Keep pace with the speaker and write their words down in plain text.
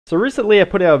So recently I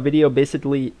put out a video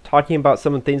basically talking about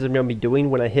some of the things I'm going to be doing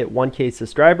when I hit 1K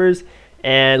subscribers.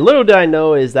 And little did I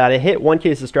know is that I hit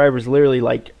 1K subscribers literally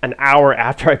like an hour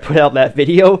after I put out that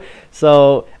video.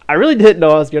 So I really didn't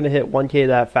know I was going to hit 1K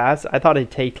that fast. I thought it'd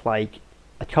take like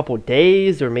a couple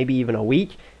days or maybe even a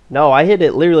week. No, I hit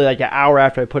it literally like an hour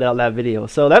after I put out that video.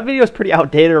 So that video is pretty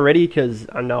outdated already because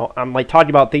I know I'm like talking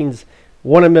about things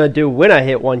what I'm going to do when I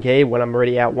hit 1K when I'm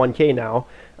already at 1K now.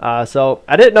 So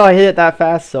I didn't know I hit it that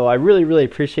fast. So I really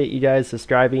appreciate you guys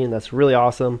subscribing. That's really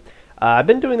awesome. I've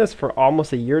been doing this for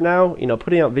almost a year now, you know,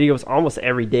 putting out videos almost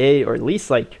every day, or at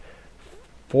least like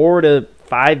 4 to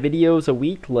 5 videos a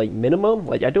week, like minimum.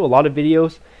 Like I do a lot of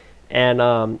videos,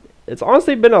 and it's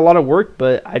honestly been a lot of work,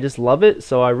 but I just love it.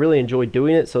 So I really enjoy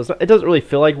doing it. So it doesn't really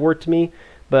feel like work to me,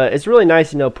 but it's really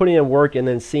nice, you know, putting in work and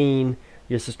then seeing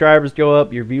your subscribers go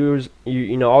up, your viewers,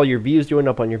 you know, all your views going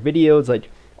up on your videos.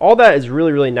 Like all that is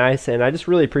really nice, and I just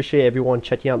really appreciate everyone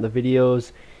checking out the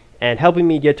videos and helping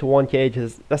me get to 1K,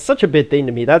 because that's such a big thing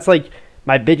to me. That's like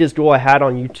my biggest goal I had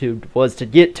on YouTube, was to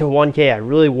get to 1K. I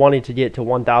really wanted to get to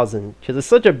 1,000 because it's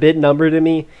such a big number to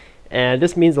me, and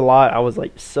this means a lot. I was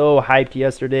like so hyped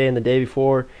yesterday and the day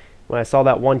before when I saw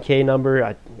that 1K number.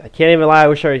 I can't even lie. I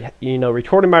wish I, you know,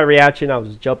 recorded my reaction. I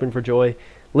was jumping for joy.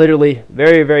 Literally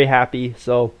very happy.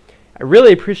 So I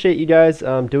really appreciate you guys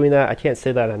doing that. I can't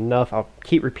say that enough. I'll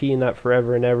keep repeating that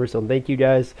forever and ever. So thank you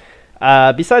guys.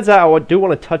 Besides that, I do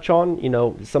want to touch on, you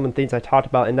know, some of the things I talked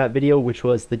about in that video, which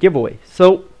was the giveaway.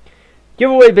 So,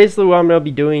 giveaway, basically what I'm going to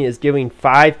be doing is giving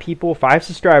 5 people, 5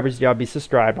 subscribers, you got to be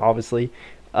subscribed, obviously,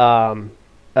 5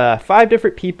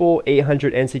 different people,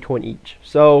 800 NC coin each.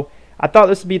 So, I thought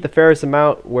this would be the fairest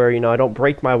amount where, you know, I don't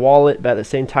break my wallet, but at the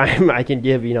same time, I can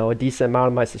give, you know, a decent amount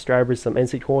of my subscribers some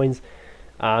NC coins.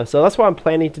 So, that's what I'm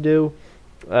planning to do.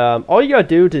 All you got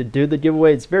to do the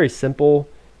giveaway, it's very simple.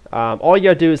 All you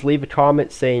gotta do is leave a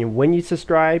comment saying when you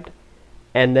subscribed,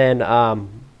 and then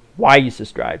why you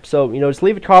subscribed. So, you know, just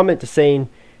leave a comment to saying,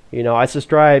 you know, I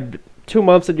subscribed 2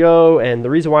 months ago, and the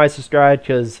reason why I subscribed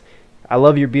because I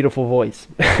love your beautiful voice.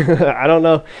 I don't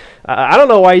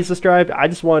know why you subscribed. I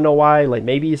just want to know why. Like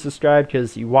maybe you subscribed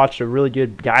because you watched a really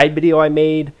good guide video I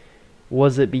made.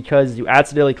 Was it because you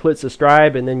accidentally clicked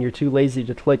subscribe and then you're too lazy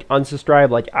to click unsubscribe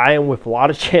like I am with a lot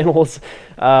of channels?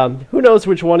 Who knows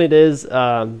which one it is?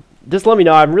 Just let me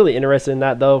know. I'm really interested in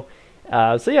that though.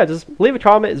 So yeah, just leave a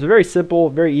comment. It's very simple,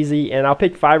 very easy, and I'll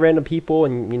pick 5 random people,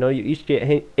 and you know, you each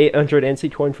get 800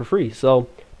 NC coin for free. So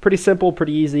pretty simple,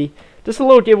 pretty easy. Just a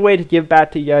little giveaway to give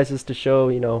back to you guys, just to show,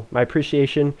 you know, my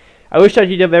appreciation. I wish I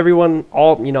could give everyone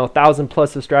all, you know, 1,000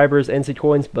 plus subscribers NC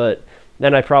coins, but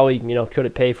then I probably, you know,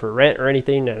 couldn't pay for rent or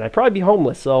anything, and I'd probably be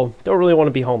homeless, so don't really want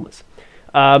to be homeless.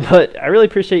 But I really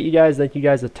appreciate you guys. Thank you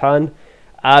guys a ton.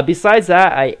 Besides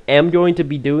that, I am going to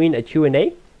be doing a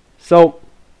Q&A. So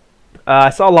I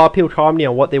saw a lot of people commenting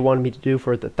on what they wanted me to do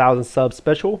for the 1,000 subs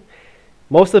special.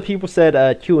 Most of the people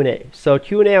said Q&A. So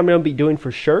Q&A I'm going to be doing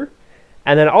for sure.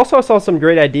 And then also I saw some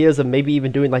great ideas of maybe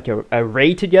even doing like a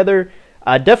raid together.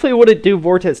 Definitely wouldn't do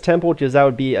Vortex Temple because that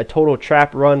would be a total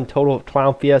trap run, total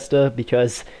clown fiesta,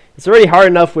 because it's already hard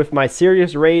enough with my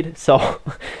serious raid. So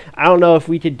I don't know if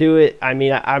we could do it. I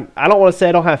mean, I don't want to say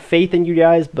I don't have faith in you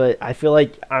guys, but I feel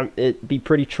like it'd be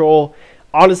pretty troll.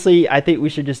 Honestly, I think we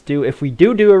should just do, if we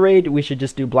do a raid, we should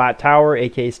just do Black Tower,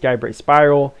 aka Skybreak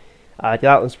Spiral.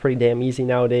 That one's pretty damn easy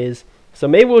nowadays. So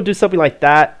maybe we'll do something like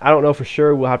that. I don't know for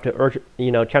sure. We'll have to,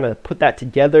 you know, kind of put that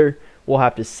together. We'll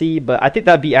have to see, but I think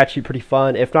that'd be actually pretty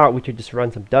fun. If not, we could just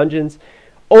run some dungeons.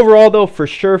 Overall, though, for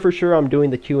sure, I'm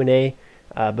doing the Q&A,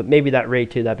 but maybe that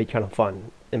raid too. That'd be kind of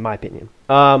fun, in my opinion.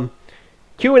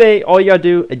 Q&A, all you gotta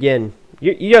do, again,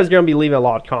 you guys are gonna be leaving a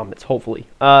lot of comments, hopefully.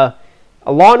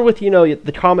 Along with, you know,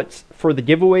 the comments for the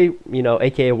giveaway, you know,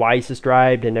 aka why you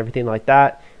subscribed and everything like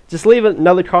that. Just leave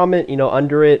another comment, you know,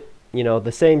 under it, you know,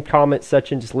 the same comment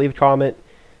section. Just leave a comment,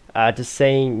 just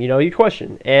saying, you know, your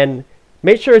question, and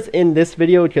make sure it's in this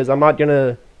video because I'm not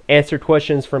gonna answer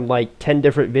questions from like 10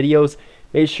 different videos.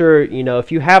 Make sure, you know,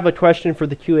 if you have a question for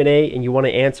the Q&A and you want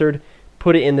it answered,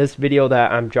 put it in this video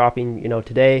that I'm dropping, you know,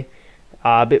 today.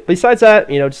 But besides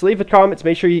that, you know, just leave a comment.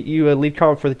 Make sure you leave a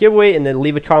comment for the giveaway, and then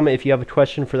leave a comment if you have a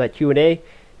question for that Q&A.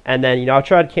 And then, you know, I'll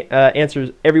try to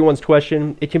answer everyone's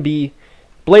question. It can be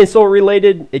Blade Soul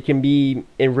related. It can be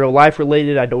in real life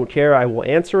related. I don't care. I will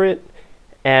answer it.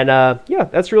 And yeah,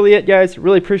 that's really it, guys.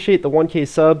 Really appreciate the 1K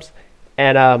subs,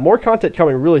 and more content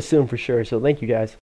coming really soon for sure. So thank you, guys.